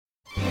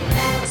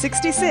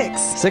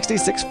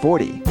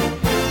6640.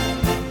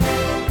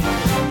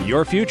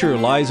 Your future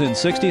lies in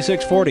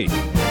 6640.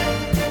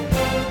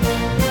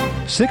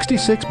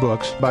 66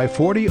 books by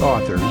 40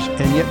 authors,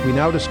 and yet we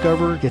now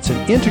discover it's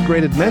an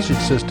integrated message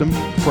system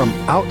from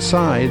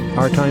outside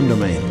our time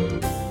domain.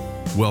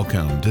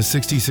 Welcome to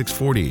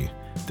 6640,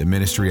 the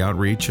ministry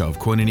outreach of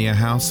Koinonia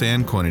House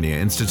and Koinonia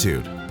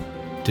Institute.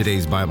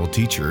 Today's Bible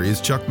teacher is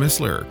Chuck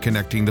Missler,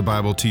 connecting the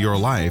Bible to your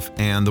life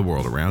and the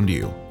world around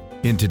you.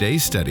 In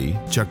today's study,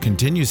 Chuck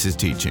continues his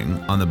teaching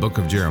on the book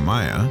of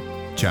Jeremiah,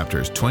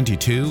 chapters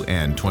 22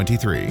 and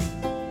 23.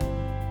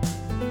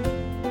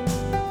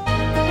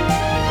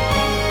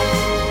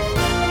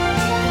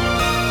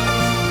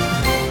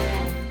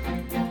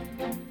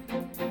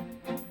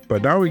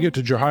 But now we get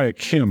to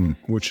Jehoiakim,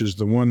 which is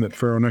the one that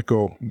Pharaoh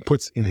Necho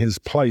puts in his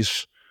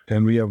place,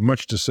 and we have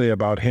much to say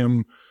about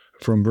him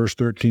from verse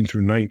 13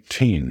 through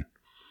 19.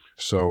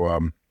 So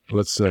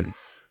let's say,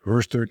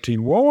 verse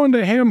 13, Woe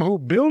unto him who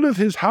buildeth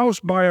his house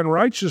by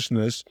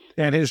unrighteousness,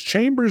 and his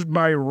chambers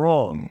by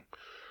wrong,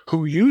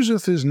 who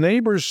useth his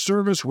neighbor's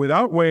service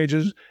without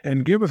wages,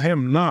 and giveth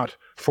him not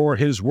for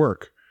his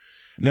work.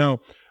 Now,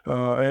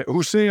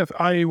 who saith,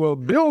 I will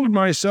build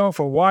myself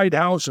a wide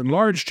house and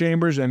large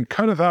chambers, and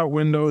cutteth out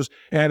windows,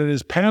 and it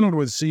is paneled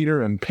with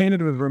cedar and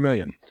painted with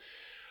vermilion.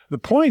 The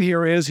point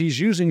here is he's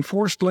using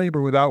forced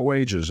labor without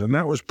wages, and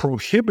that was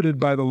prohibited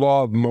by the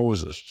law of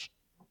Moses.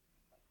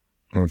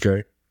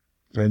 Okay?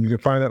 And you can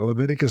find that in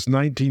Leviticus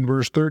 19,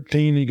 verse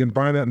 13. You can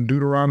find that in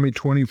Deuteronomy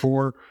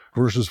 24,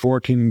 verses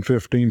 14 and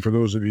 15, for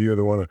those of you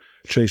that want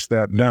to chase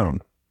that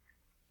down.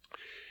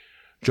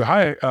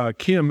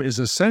 Jehoiakim is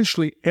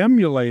essentially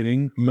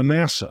emulating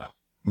Manasseh.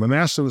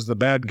 Manasseh was the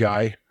bad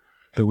guy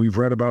that we've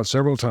read about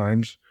several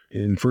times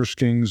in 2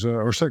 Kings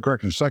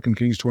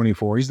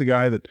 24. He's the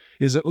guy that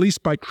is, at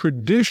least by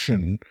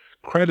tradition,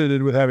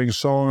 credited with having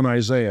Saul and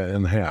Isaiah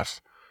in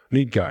half.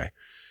 Neat guy.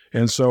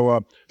 And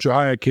so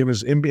Jehoiakim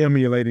is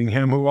emulating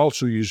him, who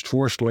also used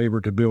forced labor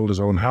to build his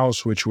own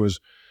house, which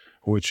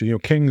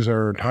kings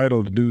are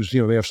entitled to do,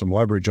 they have some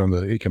leverage on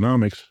the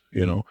economics,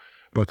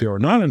 but they are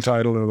not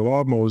entitled under the law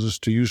of Moses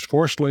to use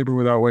forced labor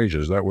without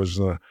wages. That was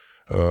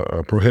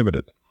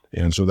prohibited.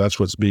 And so that's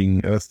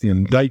the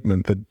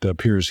indictment that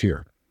appears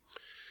here.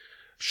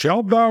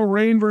 Shalt thou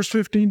reign, verse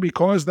 15,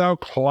 because thou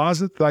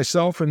closet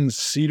thyself in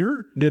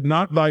cedar? Did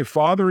not thy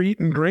father eat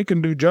and drink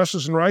and do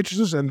justice and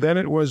righteousness, and then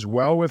it was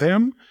well with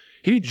him?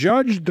 He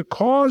judged the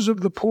cause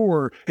of the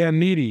poor and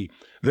needy,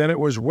 then it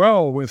was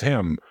well with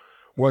him.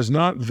 Was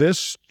not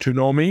this to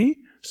know me,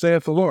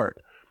 saith the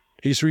Lord?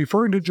 He's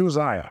referring to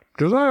Josiah.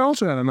 Josiah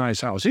also had a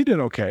nice house. He did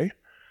okay.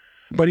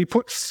 But he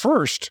put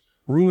first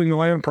ruling the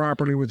land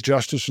properly with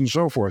justice and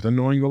so forth, and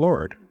knowing the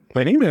Lord.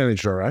 And he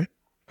managed all right.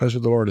 That's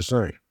what the Lord is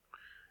saying.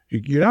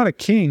 You're not a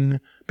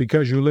king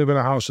because you live in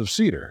a house of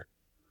cedar.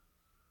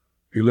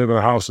 You live in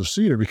a house of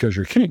cedar because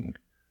you're king.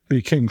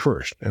 Be king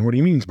first. And what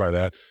he means by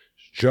that,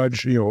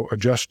 judge,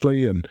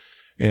 justly and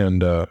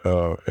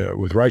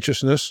with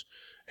righteousness,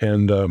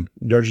 and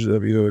judge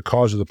the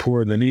cause of the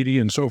poor and the needy,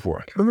 and so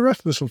forth. And the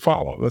rest of this will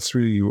follow. That's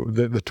really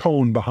the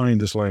tone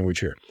behind this language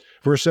here.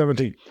 Verse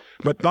 17,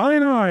 But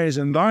thine eyes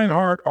and thine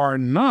heart are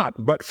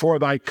not but for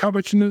thy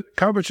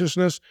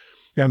covetousness,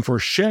 and for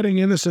shedding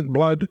innocent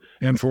blood,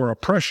 and for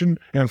oppression,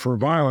 and for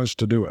violence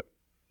to do it.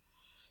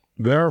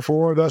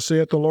 Therefore, thus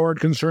saith the Lord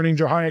concerning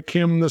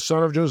Jehoiakim the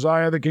son of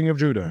Josiah the king of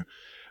Judah,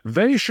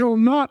 They shall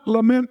not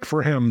lament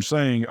for him,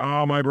 saying,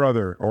 Ah, my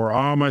brother, or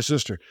Ah, my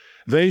sister.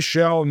 They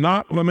shall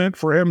not lament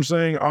for him,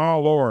 saying, Ah,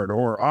 Lord,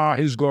 or Ah,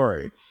 his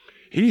glory.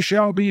 He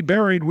shall be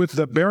buried with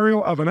the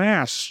burial of an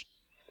ass,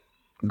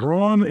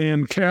 drawn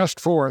and cast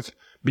forth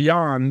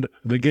beyond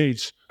the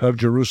gates of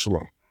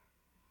Jerusalem.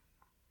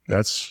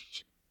 That's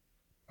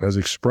as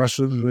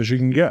expressive as you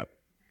can get,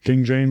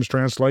 King James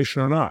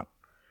translation or not.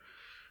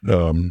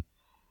 The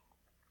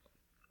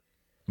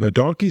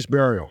donkey's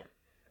burial.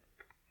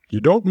 You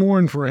don't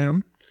mourn for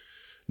him.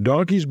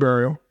 Donkey's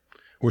burial,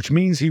 which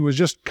means he was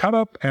just cut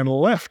up and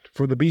left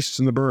for the beasts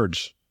and the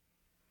birds.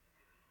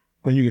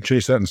 And you can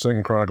chase that in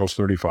 2 Chronicles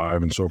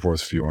 35 and so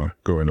forth if you want to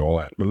go into all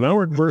that. But now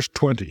we're at verse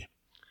 20.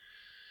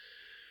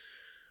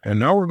 And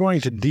now we're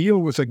going to deal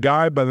with a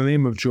guy by the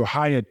name of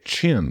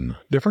Jehoiachin,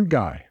 different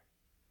guy,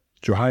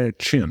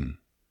 Jehoiachin,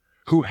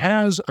 who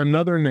has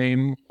another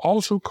name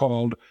also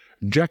called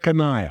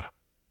Jeconiah.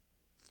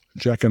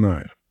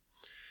 Jeconiah.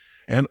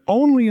 And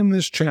only in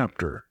this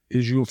chapter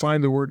is you'll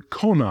find the word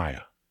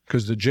Coniah,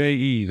 because the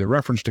J-E, the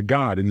reference to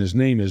God in his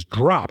name, is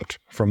dropped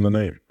from the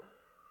name.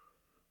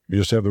 You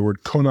just have the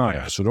word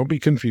Coniah, so don't be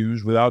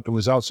confused.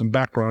 Without some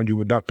background, you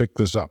would not pick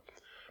this up.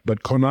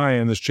 But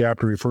Coniah in this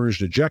chapter refers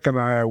to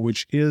Jeconiah,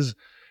 which is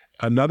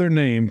another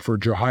name for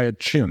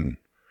Jehoiachin.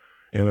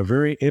 And a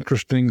very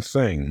interesting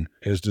thing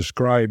is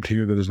described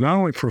here that is not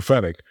only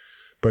prophetic,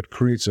 but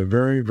creates a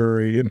very,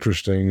 very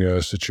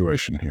interesting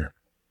situation here.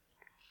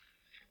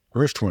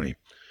 Verse 20,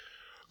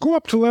 Go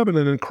up to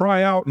Lebanon and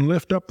cry out and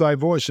lift up thy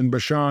voice in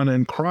Bashan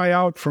and cry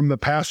out from the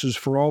passes,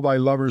 for all thy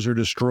lovers are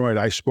destroyed.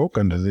 I spoke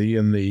unto thee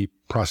in the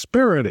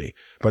prosperity,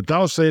 but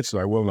thou sayest,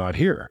 I will not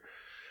hear.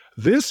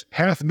 This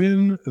hath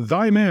been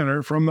thy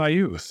manner from thy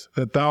youth,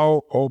 that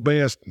thou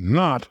obeyest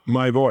not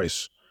my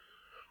voice.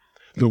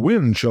 The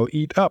wind shall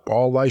eat up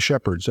all thy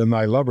shepherds, and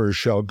thy lovers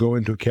shall go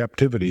into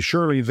captivity.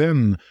 Surely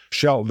then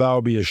shalt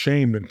thou be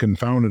ashamed and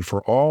confounded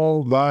for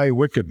all thy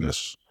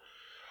wickedness.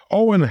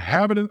 O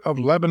inhabitant of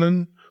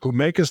Lebanon, who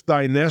makest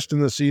thy nest in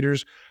the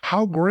cedars,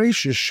 how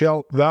gracious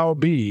shalt thou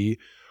be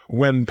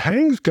when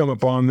pangs come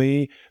upon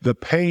thee, the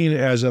pain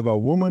as of a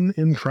woman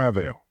in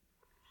travail.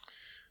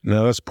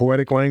 Now, that's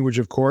poetic language,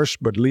 of course,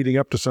 but leading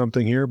up to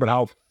something here. But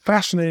how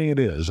fascinating it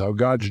is how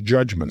God's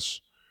judgments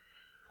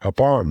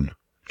upon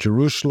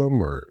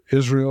Jerusalem or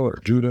Israel or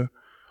Judah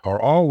are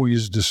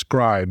always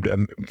described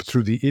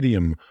through the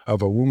idiom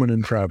of a woman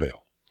in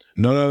travail.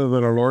 None other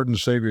than our Lord and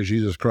Savior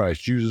Jesus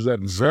Christ uses that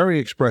very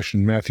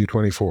expression in Matthew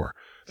 24,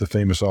 the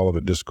famous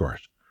Olivet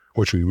Discourse,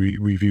 which we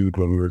reviewed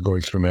when we were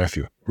going through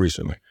Matthew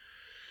recently.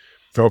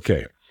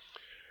 Okay,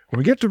 when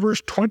we get to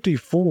verse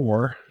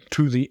 24,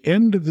 to the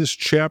end of this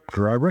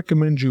chapter, I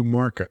recommend you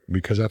mark it,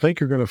 because I think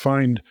you're going to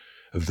find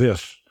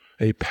this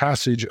a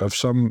passage of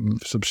some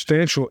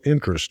substantial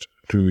interest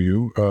to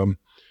you.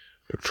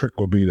 The trick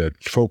will be to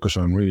focus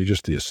on really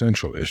just the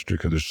essential issue,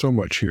 because there's so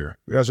much here.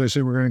 As I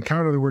said, we're going to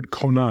encounter the word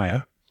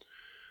Coniah,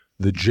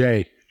 the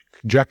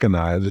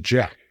Jeconiah, the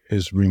Je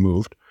is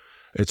removed.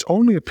 It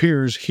only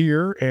appears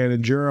here and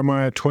in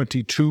Jeremiah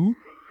 22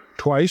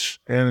 twice,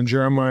 and in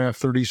Jeremiah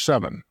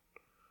 37.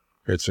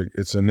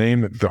 It's a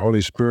name that the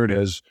Holy Spirit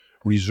has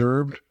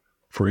reserved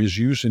for his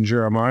use in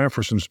Jeremiah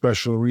for some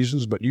special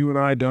reasons, but you and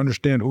I, to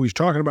understand who he's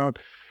talking about,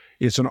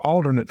 it's an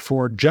alternate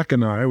for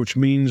Jeconiah, which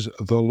means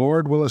the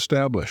Lord will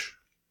establish.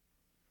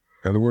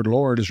 And the word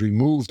Lord is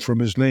removed from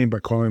his name by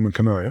calling him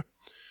Coniah.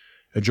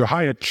 And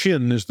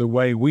Jehoiachin is the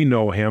way we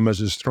know him as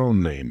his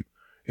throne name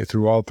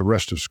throughout the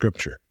rest of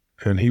Scripture.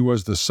 And he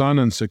was the son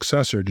and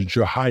successor to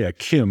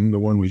Jehoiakim, the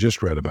one we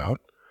just read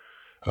about.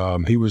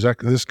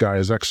 This guy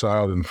is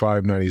exiled in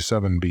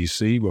 597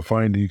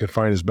 BC. You can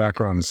find his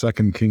background in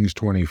 2 Kings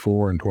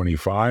 24 and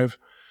 25.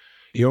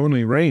 He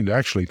only reigned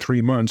actually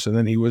 3 months, and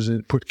then he was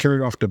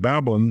carried off to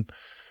Babylon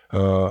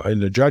in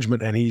the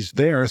judgment, and he's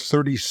there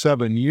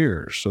 37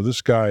 years. So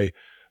this guy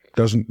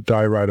doesn't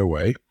die right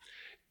away.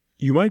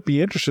 You might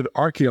be interested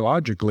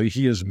archaeologically.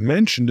 He is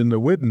mentioned in the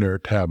Widner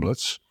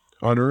tablets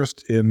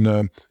unearthed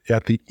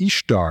at the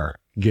Ishtar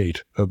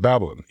gate of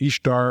Babylon.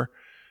 Ishtar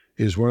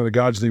is one of the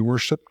gods they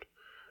worshipped,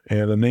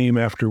 and a name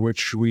after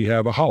which we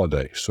have a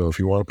holiday. So if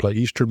you want to play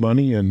Easter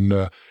Bunny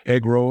and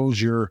egg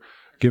rolls, you're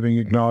giving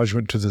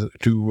acknowledgement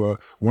to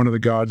one of the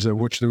gods of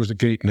which there was a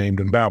gate named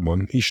in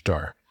Babylon,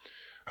 Ishtar.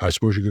 I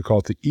suppose you could call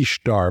it the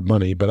Ishtar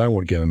Bunny, but I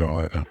won't get into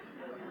all that now.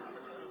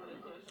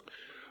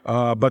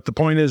 But the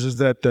point is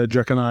that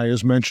Jeconiah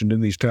is mentioned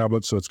in these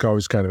tablets, so it's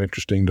always kind of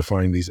interesting to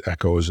find these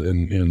echoes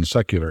in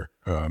secular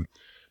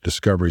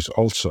discoveries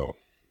also.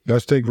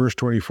 Let's take verse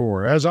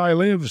 24. As I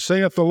live,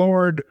 saith the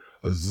Lord,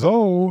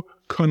 though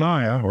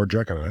Coniah, or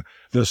Jeconiah,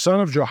 the son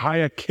of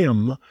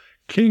Jehoiakim,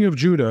 king of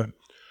Judah,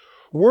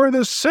 were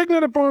the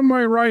signet upon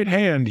my right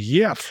hand,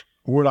 yet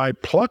would I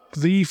pluck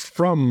thee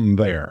from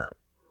there.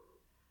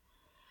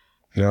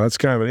 Now, that's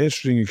kind of an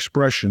interesting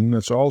expression.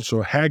 That's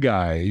also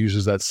Haggai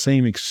uses that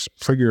same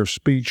figure of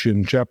speech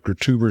in chapter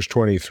 2, verse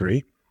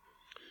 23.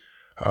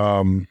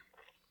 Well,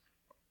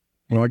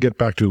 I'll get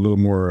back to a little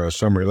more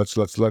summary. Let's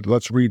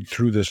read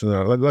through this,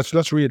 and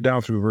let's read it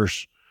down through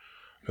verse.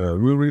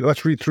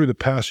 Let's read through the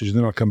passage, and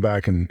then I'll come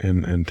back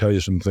and tell you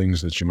some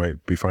things that you might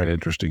find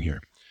interesting here.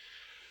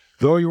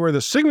 Though you were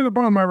the signet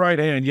upon my right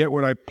hand, yet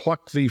would I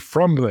pluck thee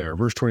from there.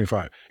 Verse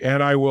 25.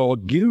 And I will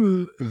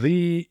give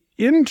thee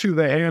into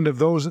the hand of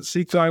those that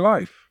seek thy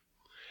life,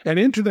 and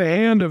into the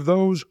hand of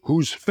those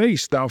whose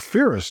face thou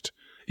fearest,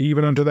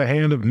 even unto the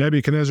hand of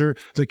Nebuchadnezzar,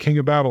 the king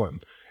of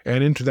Babylon,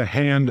 and into the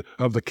hand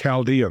of the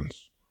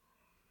Chaldeans.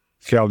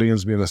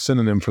 Chaldeans being a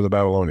synonym for the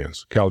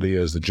Babylonians. Chaldea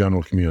is the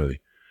general community.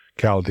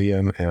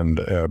 Chaldean and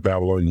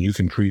Babylonian you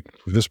can treat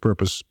for this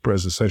purpose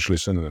as essentially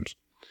synonyms.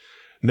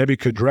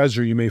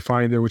 Nebuchadrezzar you may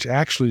find there, which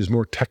actually is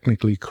more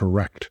technically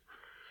correct.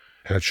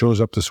 And it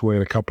shows up this way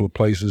in a couple of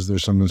places.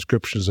 There's some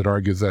inscriptions that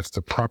argue that's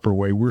the proper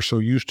way. We're so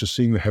used to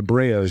seeing the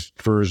Hebraized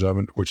version of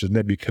it, which is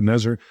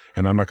Nebuchadnezzar,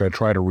 and I'm not going to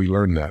try to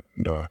relearn that.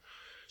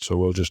 So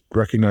we'll just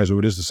recognize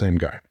it is the same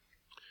guy.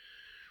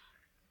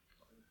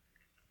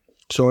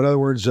 So in other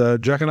words,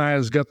 Jeconiah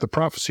has got the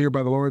prophecy here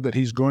by the Lord that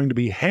he's going to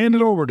be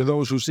handed over to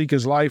those who seek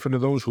his life and to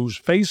those whose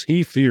face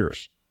he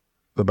fears,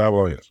 the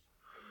Babylonians.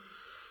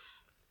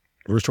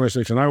 Verse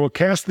 26, and I will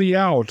cast thee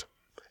out,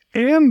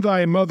 and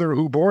thy mother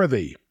who bore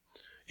thee,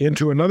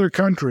 into another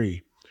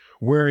country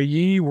where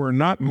ye were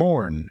not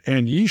born,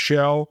 and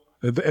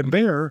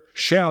there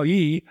shall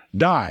ye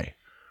die.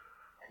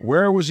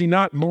 Where was he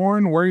not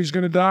born? Where he's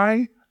going to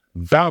die?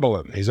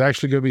 Babylon. He's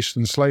actually going to be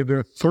enslaved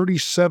there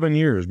 37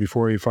 years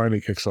before he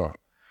finally kicks off.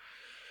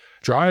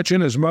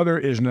 Jehoiachin, his mother,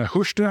 is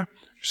Nehushta,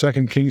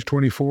 2 Kings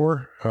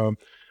 24.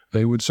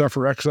 They would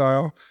suffer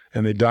exile,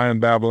 and they die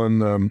in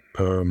Babylon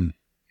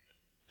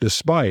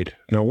despite.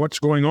 Now, what's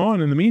going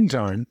on in the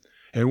meantime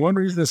And one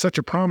reason there's such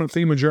a prominent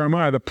theme in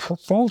Jeremiah, the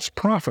false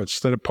prophets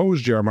that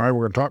opposed Jeremiah,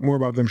 we're going to talk more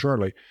about them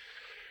shortly,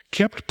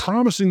 kept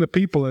promising the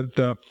people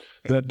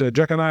that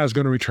Jeconiah is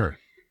going to return.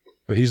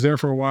 But he's there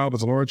for a while, but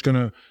the Lord's going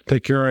to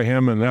take care of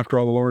him, and after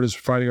all, the Lord is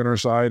fighting on our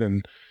side.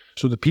 And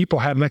so the people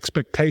had an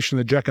expectation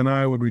that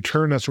Jeconiah would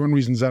return. That's one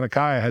reason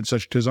Zedekiah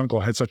his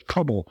uncle had such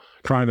trouble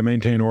trying to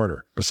maintain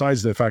order.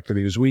 Besides the fact that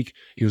he was weak,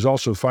 he was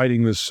also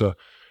fighting this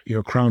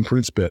crown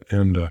prince bit,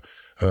 and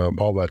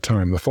all that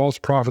time. The false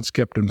prophets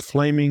kept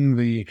inflaming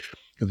the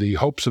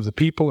hopes of the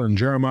people, and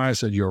Jeremiah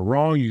said, you're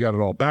wrong, you got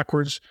it all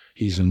backwards.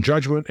 He's in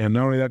judgment, and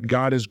not only that,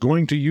 God is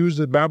going to use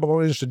the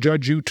Babylonians to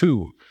judge you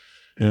too.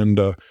 And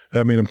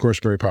that made him, of course,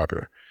 very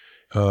popular.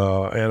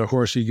 And of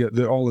course,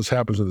 all this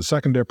happens in the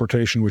second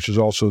deportation, which is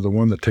also the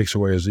one that takes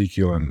away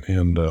Ezekiel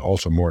and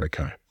also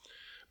Mordecai.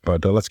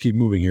 But let's keep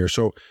moving here.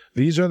 So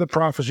these are the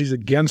prophecies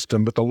against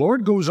him, but the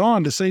Lord goes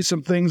on to say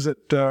some things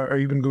that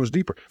even goes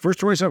deeper. Verse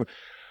 27,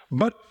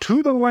 but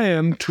to the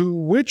land to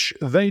which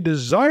they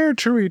desire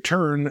to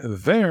return,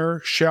 there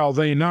shall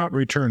they not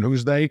return.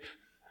 Who's they?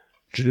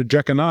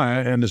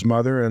 Jeconiah and his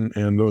mother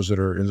and those that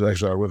are in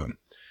exile with him.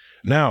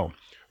 Now,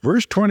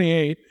 verse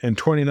 28 and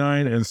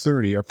 29 and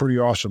 30 are pretty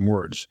awesome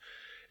words.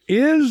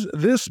 Is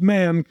this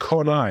man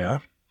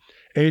Coniah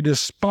a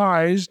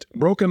despised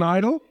broken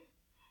idol?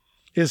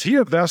 Is he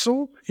a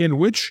vessel in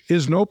which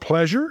is no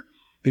pleasure?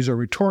 These are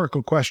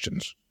rhetorical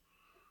questions.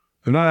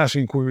 They're not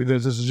asking,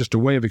 this is just a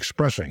way of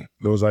expressing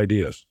those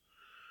ideas.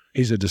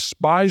 He's a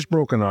despised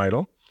broken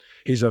idol.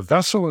 He's a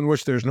vessel in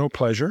which there's no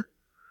pleasure.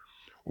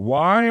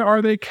 Why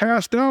are they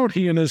cast out,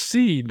 he and his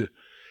seed,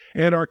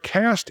 and are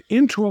cast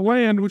into a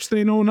land which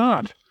they know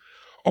not?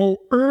 O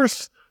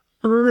earth,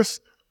 earth,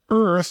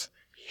 earth,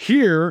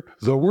 hear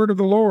the word of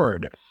the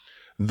Lord.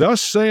 Thus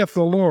saith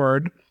the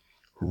Lord,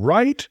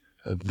 write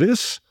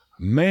this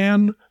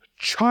man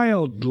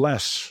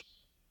childless,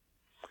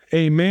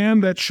 a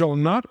man that shall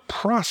not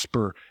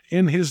prosper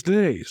in his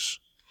days.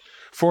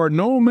 For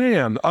no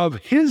man of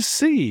his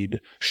seed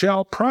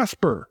shall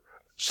prosper,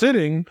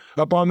 sitting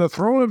upon the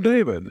throne of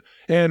David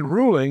and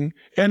ruling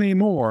any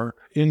more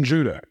in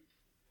Judah.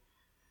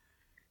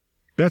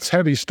 That's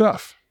heavy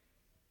stuff.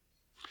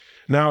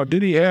 Now,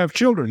 did he have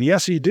children?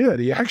 Yes, he did.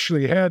 He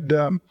actually had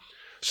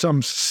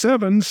some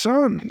 7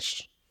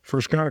 sons.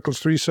 1 Chronicles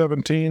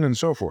 3:17 and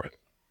so forth.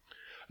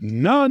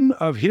 None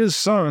of his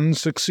sons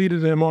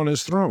succeeded him on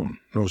his throne.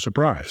 No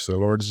surprise. The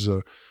Lord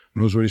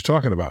knows what he's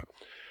talking about.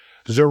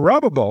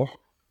 Zerubbabel,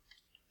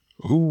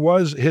 who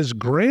was his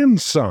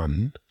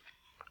grandson,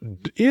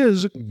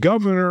 is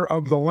governor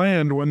of the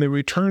land when they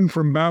return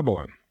from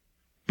Babylon,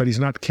 but he's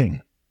not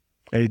king.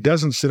 And he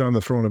doesn't sit on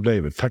the throne of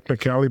David.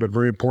 Technicality, but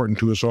very important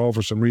to us all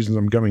for some reasons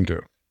I'm coming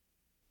to.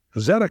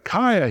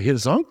 Zedekiah,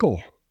 his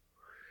uncle,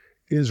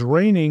 is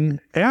reigning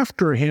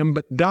after him,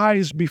 but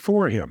dies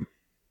before him.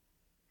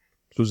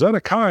 So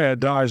Zedekiah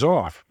dies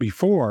off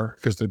before,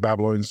 because the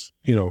Babylonians,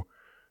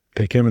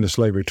 take him into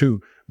slavery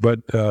too.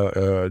 But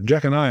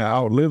Jeconiah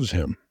outlives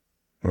him.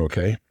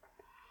 Okay.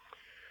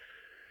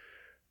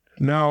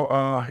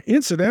 Now,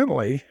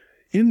 incidentally,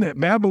 in the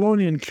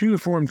Babylonian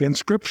cuneiform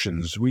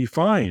inscriptions we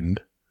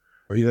find,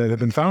 or that have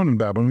been found in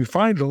Babylon, we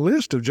find a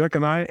list of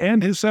Jeconiah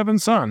and his 7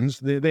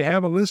 sons. They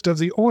have a list of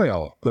the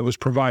oil that was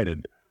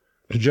provided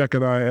to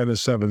Jeconiah and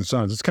his 7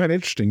 sons. It's kind of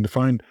interesting to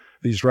find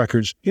these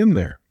records in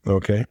there.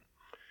 Okay.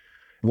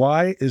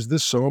 Why is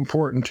this so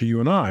important to you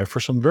and I?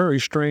 For some very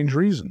strange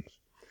reasons.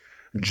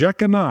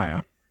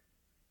 Jeconiah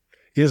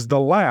is the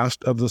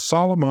last of the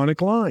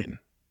Solomonic line.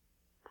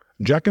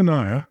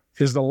 Jeconiah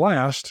is the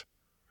last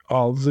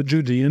of the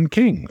Judean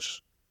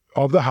kings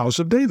of the house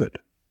of David.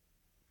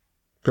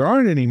 There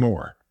aren't any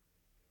more.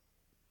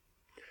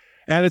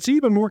 And it's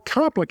even more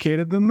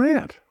complicated than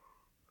that.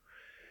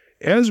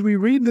 As we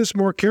read this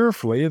more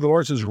carefully, the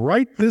Lord says,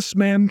 write this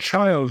man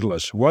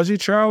childless. Was he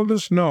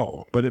childless?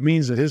 No. But it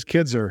means that his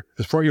kids are,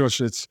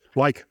 it's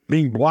like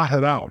being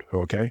blotted out,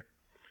 okay?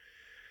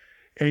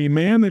 A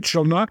man that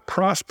shall not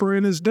prosper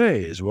in his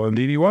days. Well,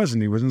 indeed he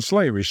wasn't. He was in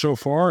slavery. So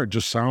far, it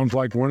just sounds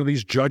like one of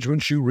these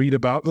judgments you read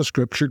about in the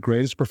Scripture,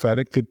 greatest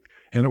prophetic,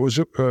 and it was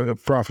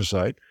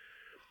prophesied.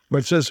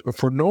 But it says,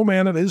 for no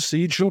man of his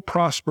seed shall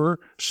prosper,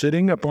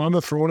 sitting upon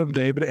the throne of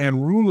David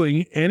and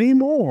ruling any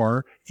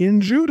more in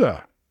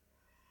Judah.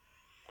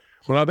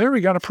 Well, now there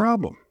we got a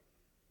problem.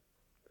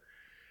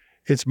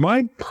 It's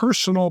my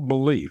personal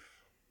belief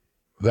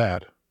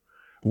that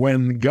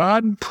when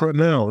God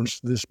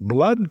pronounced this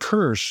blood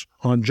curse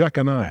on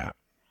Jeconiah,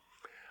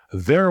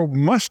 there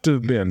must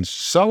have been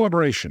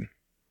celebration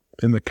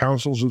in the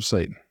councils of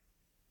Satan.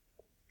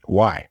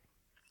 Why?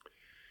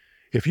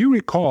 If you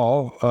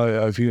recall,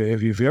 if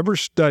you've ever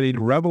studied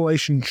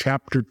Revelation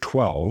chapter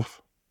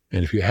 12,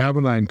 and if you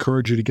haven't, I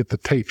encourage you to get the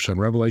tapes on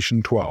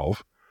Revelation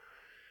 12.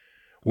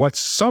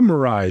 What's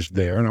summarized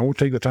there, and I won't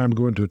take the time to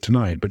go into it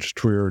tonight, but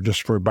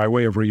just for by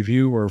way of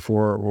review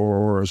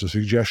or as a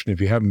suggestion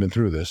if you haven't been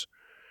through this,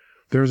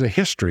 there's a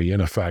history, in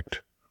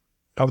effect,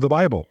 of the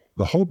Bible.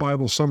 The whole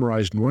Bible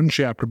summarized in one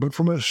chapter, but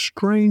from a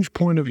strange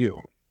point of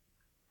view.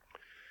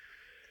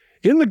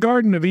 In the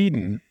Garden of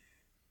Eden,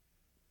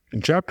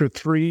 In chapter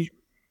 3,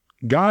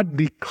 God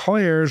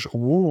declares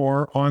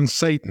war on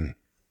Satan.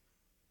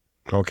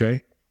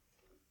 Okay?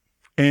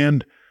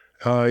 And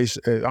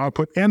I'll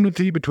put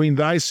enmity between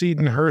thy seed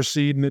and her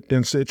seed, and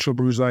it shall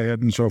bruise thy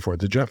head, and so forth.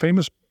 The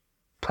famous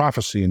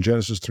prophecy in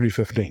Genesis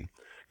 3:15.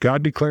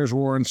 God declares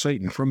war on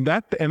Satan. From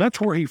that, and that's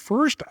where he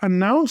first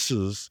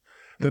announces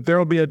that there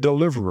will be a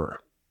deliverer.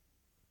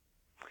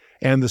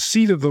 And the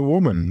seed of the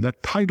woman,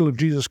 that title of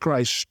Jesus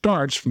Christ,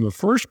 starts from the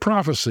first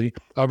prophecy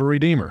of a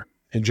Redeemer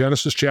in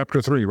Genesis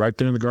chapter 3, right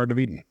there in the Garden of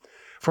Eden.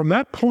 From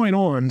that point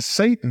on,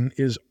 Satan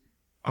is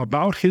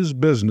about his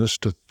business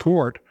to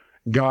thwart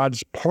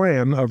God's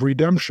plan of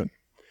redemption.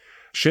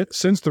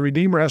 Since the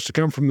Redeemer has to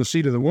come from the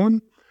seed of the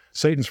woman,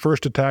 Satan's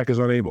first attack is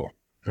on Abel.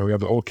 Now we have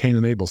the whole Cain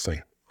and Abel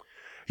thing.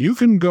 You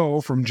can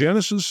go from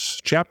Genesis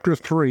chapter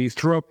 3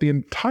 throughout the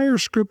entire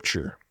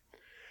Scripture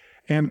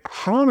and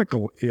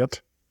chronicle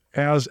it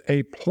as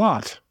a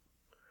plot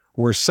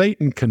where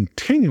Satan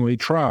continually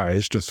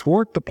tries to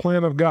thwart the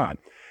plan of God.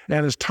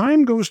 And as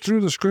time goes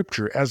through the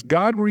Scripture, as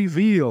God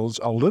reveals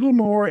a little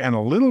more and a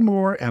little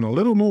more and a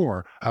little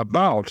more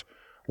about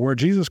where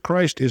Jesus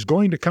Christ is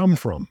going to come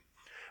from,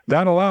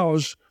 that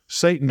allows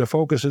Satan to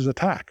focus his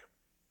attack.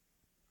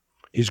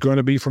 He's going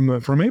to be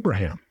from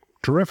Abraham.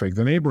 Terrific.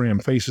 Then Abraham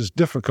faces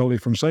difficulty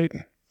from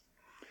Satan.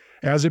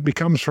 As it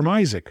becomes from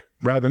Isaac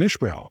rather than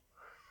Ishmael,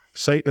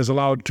 Satan is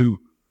allowed to,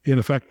 in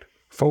effect,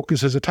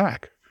 focus his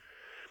attack.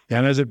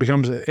 And as it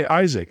becomes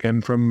Isaac,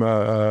 and from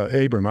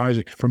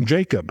Isaac, from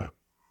Jacob,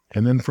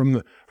 and then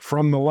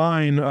from the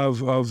line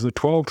of the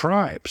 12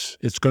 tribes,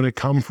 it's going to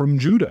come from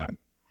Judah.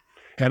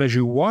 And as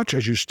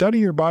you study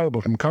your Bible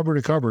from cover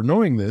to cover,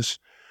 knowing this,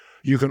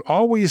 you can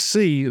always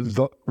see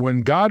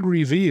when God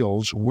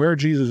reveals where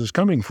Jesus is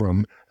coming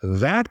from,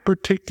 that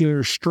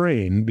particular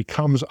strain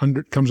comes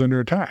under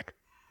attack.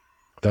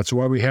 That's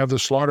why we have the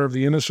slaughter of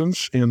the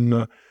innocents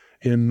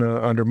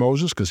under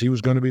Moses, because he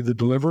was going to be the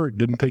deliverer.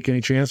 Didn't take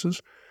any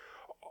chances.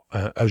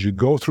 As you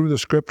go through the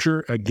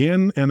Scripture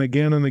again and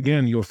again and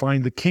again, you'll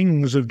find the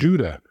kings of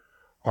Judah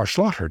are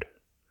slaughtered.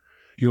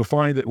 You'll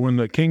find that when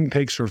the king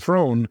takes her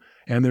throne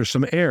and there's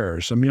some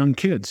heirs, some young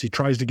kids, he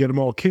tries to get them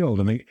all killed.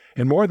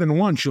 And more than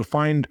once, you'll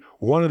find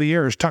one of the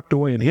heirs tucked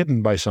away and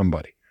hidden by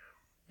somebody.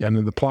 And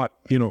in the plot,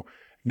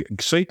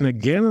 Satan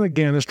again and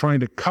again is trying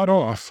to cut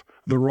off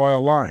the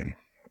royal line.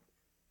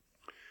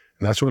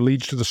 And that's what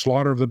leads to the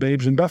slaughter of the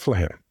babes in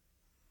Bethlehem.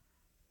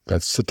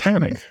 That's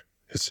satanic.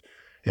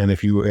 And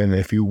if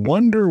you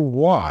wonder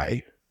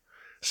why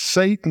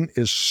Satan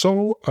is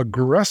so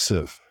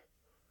aggressive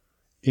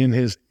in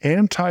his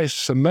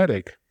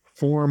anti-Semitic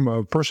form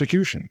of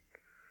persecution,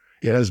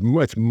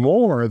 it's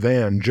more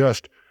than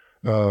just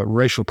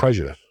racial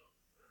prejudice.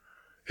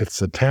 It's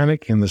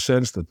satanic in the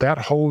sense that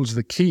holds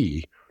the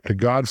key to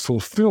God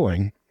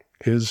fulfilling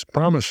his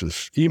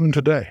promises, even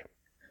today.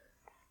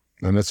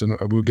 And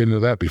we'll get into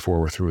that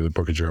before we're through the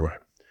book of Jeremiah.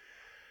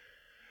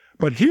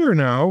 But here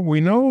now, we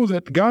know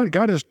that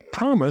God has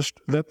promised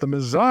that the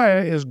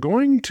Messiah is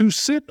going to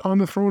sit on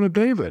the throne of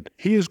David.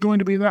 He is going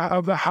to be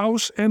of the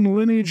house and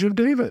lineage of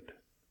David.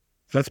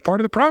 That's part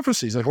of the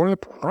prophecies. That's one of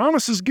the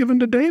promises given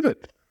to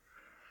David.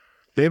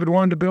 David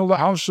wanted to build the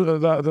house,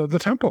 the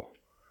temple.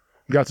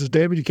 God says,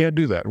 David, you can't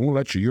do that. I won't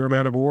let you. You're a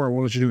man of war. I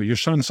won't let you do it. Your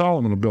son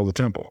Solomon will build the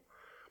temple.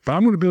 But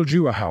I'm going to build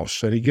you a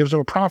house. And he gives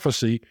him a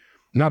prophecy,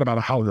 not about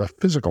a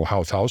physical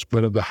house,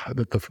 but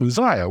that the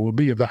Messiah will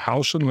be of the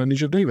house and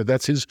lineage of David.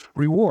 That's his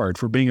reward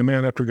for being a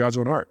man after God's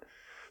own heart.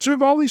 So we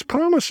have all these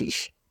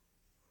promises.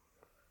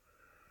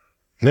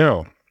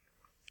 Now,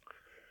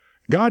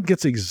 God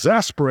gets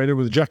exasperated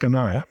with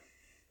Jeconiah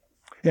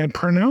and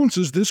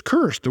pronounces this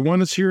curse, the one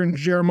that's here in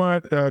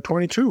Jeremiah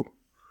 22.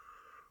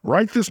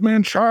 Write this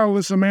man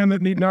childless, a man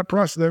that need not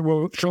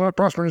prosper, shall not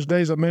prosper in his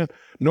days,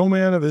 no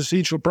man of his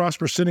seed shall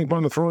prosper, sitting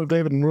upon the throne of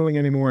David and ruling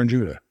any more in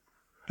Judah.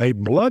 A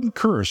blood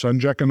curse on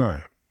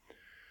Jeconiah.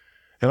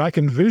 And I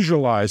can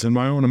visualize in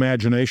my own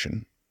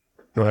imagination,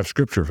 I don't have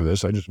scripture for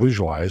this, I just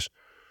visualize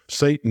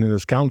Satan and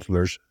his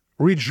counselors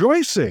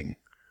rejoicing.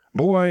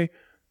 Boy,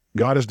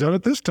 God has done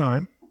it this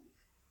time.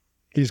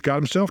 He's got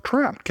himself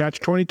trapped. Catch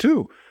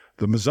 22.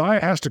 The Messiah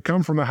has to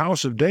come from the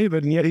house of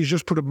David, and yet he's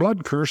just put a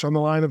blood curse on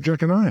the line of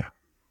Jeconiah.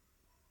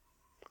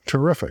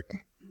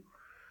 Terrific.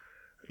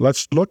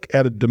 Let's look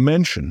at a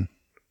dimension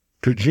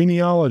to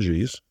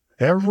genealogies.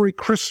 Every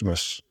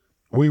Christmas,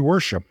 we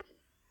worship,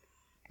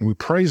 we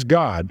praise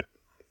God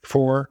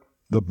for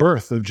the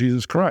birth of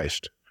Jesus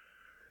Christ.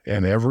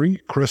 And every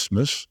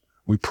Christmas,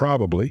 we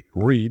probably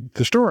read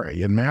the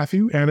story in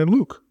Matthew and in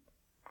Luke.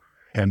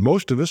 And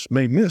most of us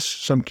may miss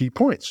some key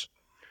points.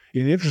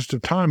 In the interest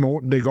of time, I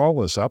won't dig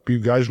all this up. You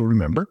guys will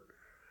remember,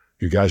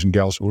 you guys and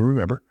gals will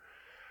remember,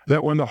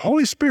 that when the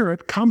Holy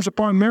Spirit comes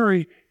upon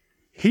Mary,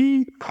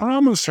 he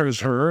promises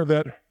her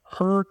that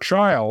her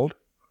child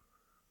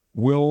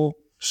will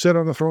sit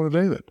on the throne of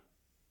David.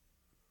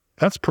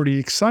 That's pretty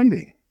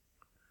exciting.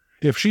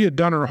 If she had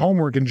done her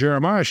homework in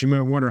Jeremiah, she might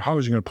have wondered how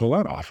is he going to pull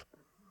that off.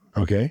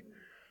 Okay?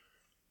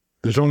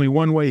 There's only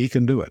one way he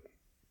can do it,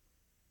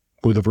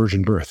 with a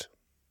virgin birth.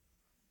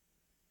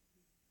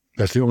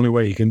 That's the only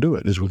way he can do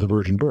it, is with the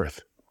virgin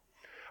birth.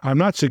 I'm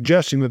not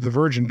suggesting that the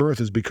virgin birth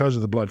is because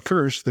of the blood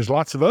curse. There's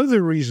lots of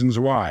other reasons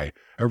why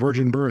a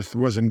virgin birth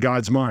was in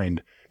God's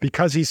mind,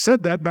 because he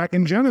said that back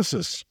in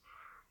Genesis.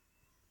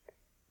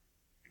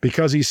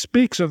 Because he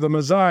speaks of the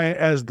Messiah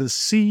as the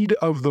seed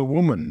of the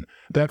woman.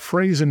 That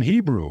phrase in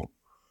Hebrew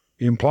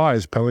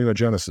implies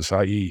palinogenesis,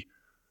 i.e.,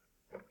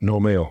 no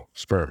male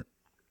sperm.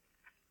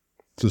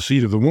 It's the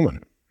seed of the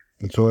woman.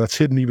 And so that's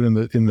hidden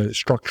even in the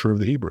structure of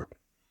the Hebrew.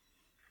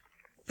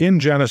 In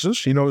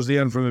Genesis, he knows the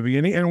end from the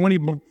beginning, and when he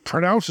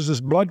pronounces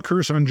this blood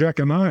curse on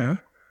Jeconiah,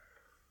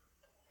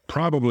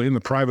 probably in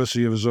the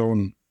privacy of his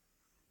own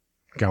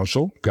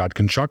counsel, God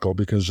can chuckle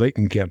because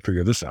Satan can't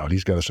figure this out.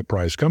 He's got a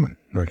surprise coming,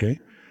 okay?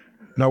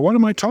 Now, what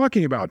am I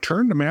talking about?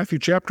 Turn to Matthew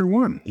chapter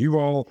 1. You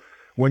all,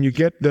 when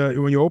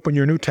you open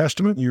your New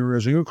Testament,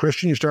 as a new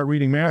Christian, you start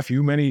reading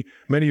Matthew, many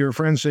of your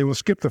friends say, well,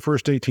 skip the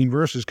first 18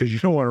 verses because you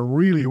don't want to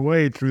really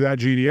wade through that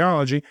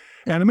genealogy,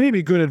 and it may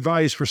be good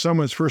advice for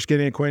someone who's first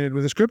getting acquainted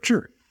with the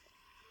Scripture.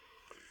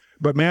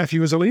 But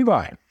Matthew is a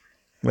Levi.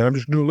 And I'm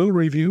just going to do a little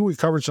review. We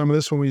covered some of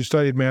this when we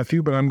studied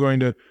Matthew, but I'm going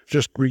to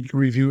just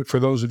review it for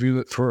those of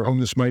you for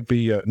whom this might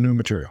be new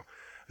material.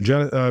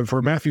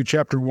 For Matthew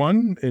chapter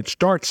 1, it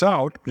starts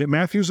out,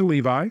 Matthew's a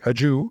Levi, a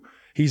Jew.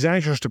 He's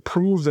anxious to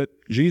prove that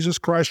Jesus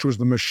Christ was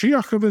the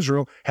Mashiach of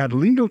Israel, had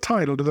legal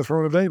title to the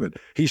throne of David.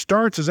 He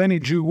starts, as any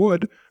Jew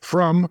would,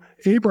 from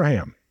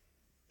Abraham.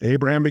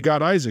 Abraham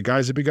begot Isaac,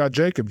 Isaac begot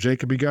Jacob,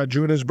 Jacob begot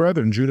Judah and his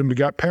brethren, Judah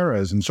begot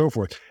Perez, and so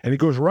forth. And he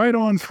goes right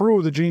on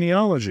through the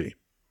genealogy.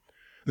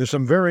 There's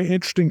some very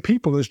interesting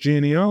people in this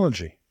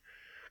genealogy.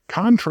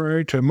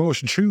 Contrary to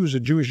most Jews,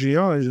 the Jewish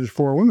genealogy, there's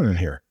 4 women in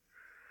here.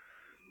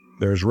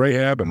 There's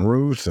Rahab and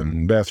Ruth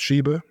and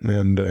Bathsheba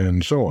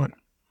and so on.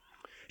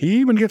 He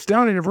even gets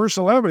down into verse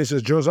 11. He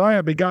says,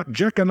 Josiah begot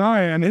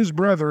Jeconiah and his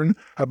brethren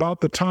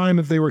about the time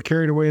that they were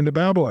carried away into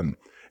Babylon.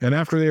 And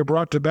after they were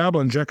brought to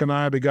Babylon,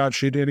 Jeconiah begot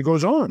Shelah, and he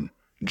goes on.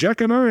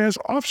 Jeconiah has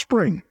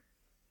offspring,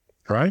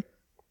 right?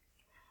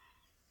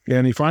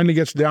 And he finally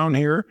gets down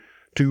here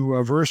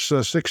to verse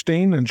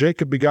 16, and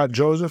Jacob begot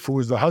Joseph, who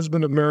was the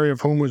husband of Mary,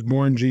 of whom was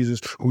born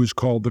Jesus, who is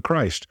called the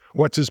Christ.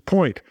 What's his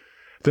point?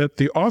 That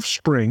the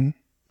offspring,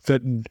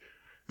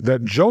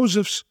 that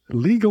Joseph's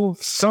legal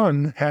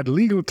son had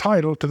legal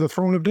title to the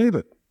throne of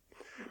David.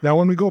 Now,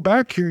 when we go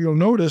back here, you'll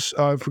notice,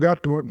 I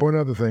forgot to point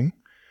out another thing.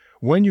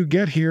 When you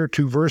get here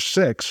to verse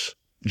 6,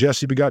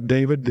 Jesse begot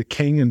David, the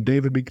king, and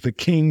David the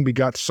king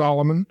begot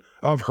Solomon,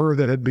 of her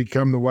that had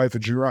become the wife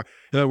of Uriah.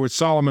 In other words,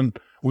 Solomon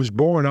was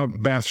born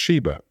of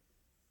Bathsheba.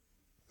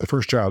 The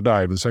first child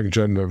died, but the second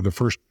child, the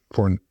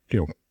firstborn,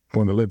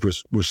 one that lived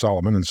was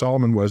Solomon, and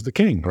Solomon was the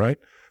king, right?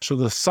 So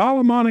the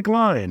Solomonic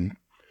line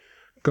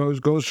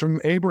goes from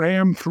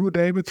Abraham through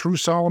David, through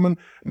Solomon,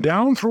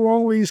 down through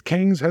all these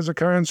kings,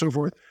 Hezekiah and so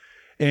forth,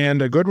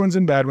 and good ones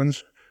and bad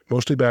ones,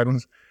 mostly bad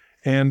ones.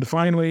 And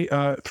finally,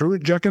 through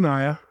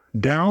Jeconiah,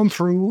 down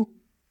through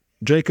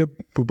Jacob,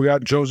 who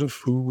begot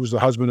Joseph, who was the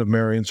husband of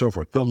Mary, and so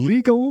forth. The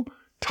legal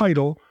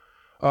title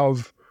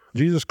of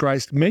Jesus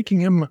Christ,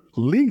 making him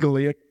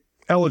legally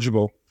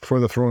eligible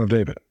for the throne of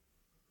David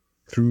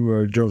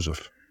through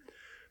Joseph.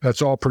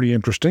 That's all pretty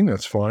interesting.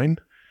 That's fine.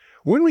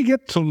 When we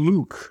get to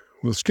Luke,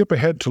 we'll skip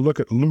ahead to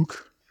look at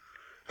Luke.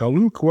 Now,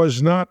 Luke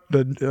was not,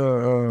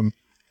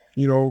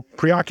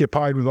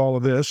 preoccupied with all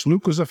of this.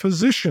 Luke was a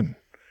physician.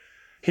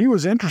 He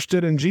was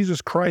interested in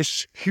Jesus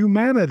Christ's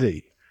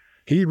humanity.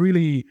 He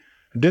really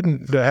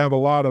didn't have a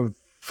lot of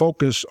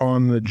focus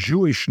on the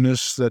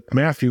Jewishness that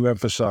Matthew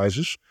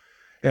emphasizes.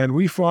 And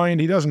we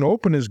find he doesn't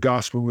open his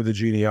gospel with a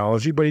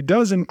genealogy, but he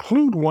does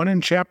include one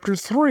in chapter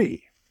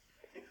 3.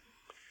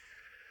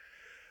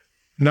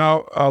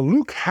 Now,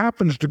 Luke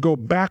happens to go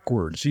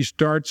backwards. He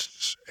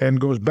starts and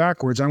goes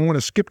backwards. I want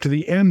to skip to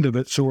the end of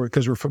it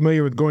because we're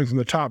familiar with going from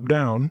the top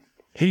down.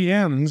 He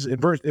ends at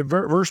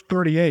verse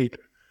 38.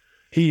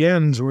 He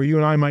ends where you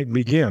and I might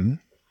begin.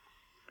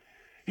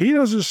 He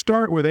doesn't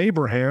start with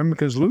Abraham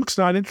because Luke's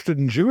not interested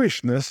in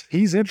Jewishness.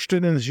 He's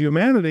interested in his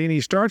humanity, and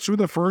he starts with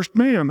the first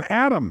man,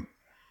 Adam.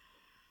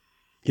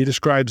 He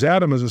describes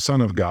Adam as a son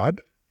of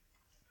God.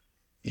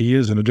 He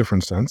is in a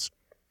different sense.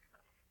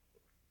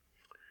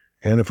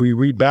 And if we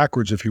read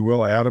backwards, if you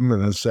will, Adam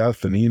and then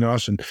Seth and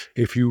Enos, and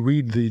if you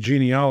read the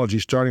genealogy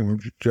starting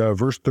from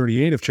verse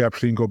 38 of chapter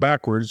 3 and go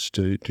backwards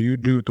to you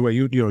do it the way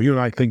you and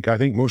I think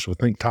most of us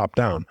think top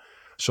down.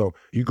 So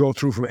you go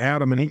through from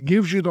Adam, and he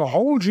gives you the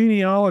whole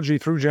genealogy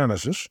through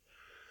Genesis.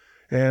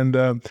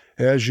 And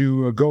as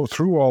you go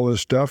through all this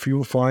stuff,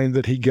 you'll find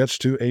that he gets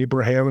to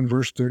Abraham in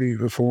verse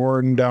 34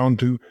 and down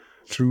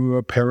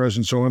through Perez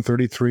and so on,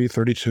 33,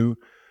 32.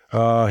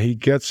 He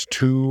gets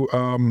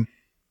to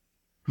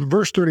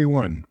verse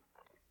 31.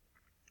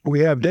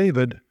 We have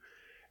David,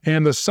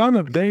 and the son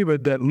of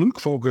David that Luke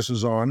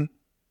focuses on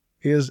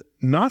is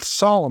not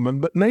Solomon,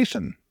 but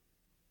Nathan.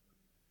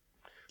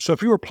 So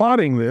if you were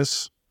plotting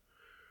this,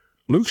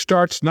 Luke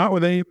starts not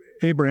with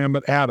Abraham,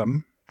 but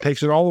Adam,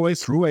 takes it all the way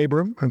through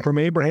Abram, and from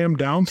Abraham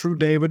down through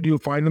David, you'll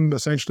find them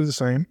essentially the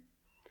same.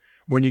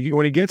 When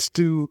he gets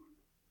to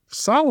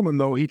Solomon,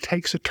 though, he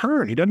takes a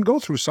turn. He doesn't go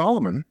through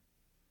Solomon.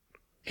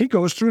 He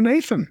goes through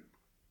Nathan.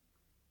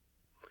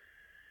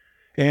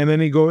 And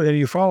then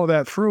you follow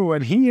that through,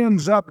 and he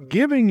ends up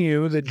giving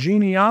you the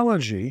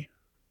genealogy,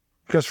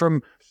 because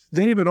from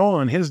David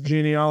on, his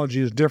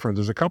genealogy is different.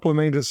 There's a couple of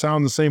names that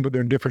sound the same, but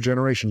they're in different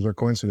generations or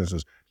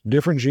coincidences.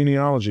 Different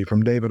genealogy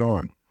from David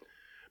on.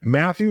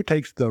 Matthew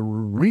takes the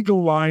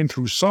regal line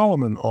through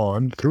Solomon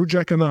on, through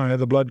Jeconiah,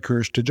 the blood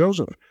curse, to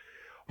Joseph.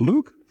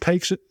 Luke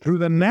takes it through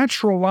the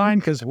natural line,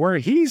 because where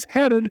he's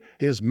headed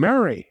is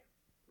Mary.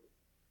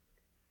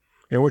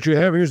 And what you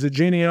have here is the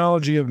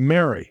genealogy of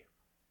Mary,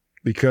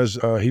 because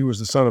he was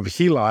the son of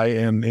Heli,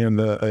 and in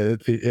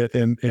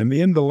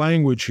the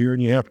language here,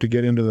 and you have to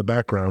get into the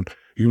background,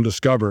 you'll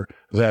discover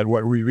that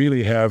what we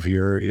really have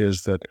here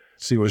is that,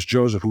 it was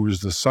Joseph who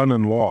was the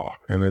son-in-law,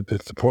 and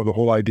the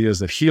whole idea is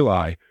that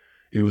Heli,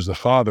 it was the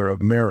father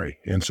of Mary.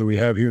 And so we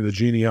have here the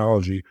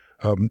genealogy,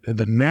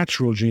 the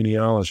natural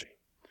genealogy.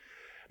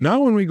 Now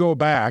when we go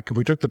back, if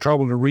we took the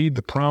trouble to read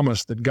the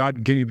promise that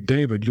God gave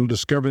David, you'll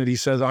discover that he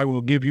says,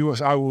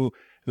 the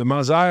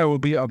Messiah will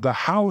be of the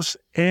house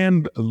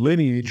and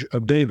lineage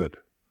of David.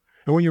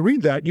 And when you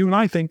read that, you and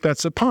I think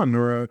that's a pun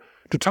or a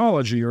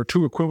tautology or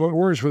two equivalent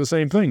words for the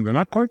same thing. They're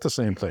not quite the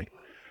same thing.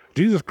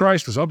 Jesus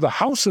Christ was of the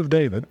house of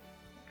David,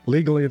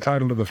 legally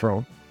entitled to the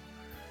throne.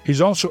 He's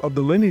also of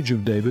the lineage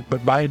of David,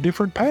 but by a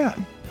different path.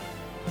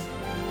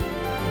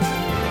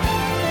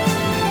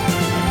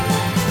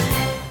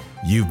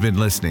 You've been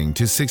listening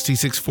to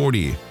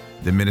 6640,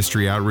 the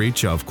ministry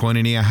outreach of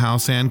Koinonia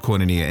House and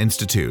Koinonia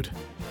Institute.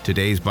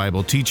 Today's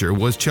Bible teacher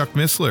was Chuck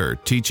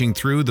Missler, teaching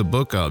through the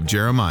book of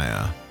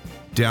Jeremiah.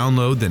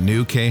 Download the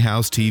new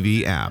K-House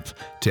TV app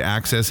to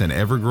access an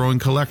ever-growing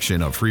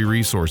collection of free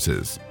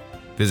resources.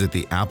 Visit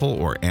the Apple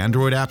or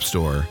Android App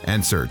Store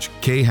and search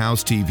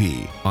K-House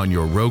TV on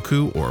your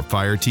Roku or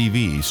Fire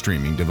TV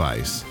streaming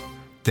device.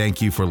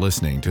 Thank you for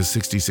listening to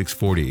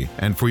 6640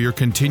 and for your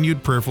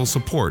continued prayerful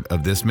support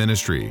of this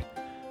ministry.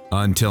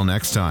 Until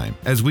next time,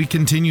 as we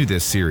continue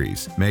this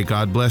series, may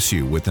God bless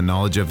you with the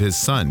knowledge of His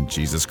Son,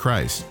 Jesus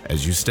Christ,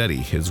 as you study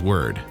His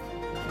Word.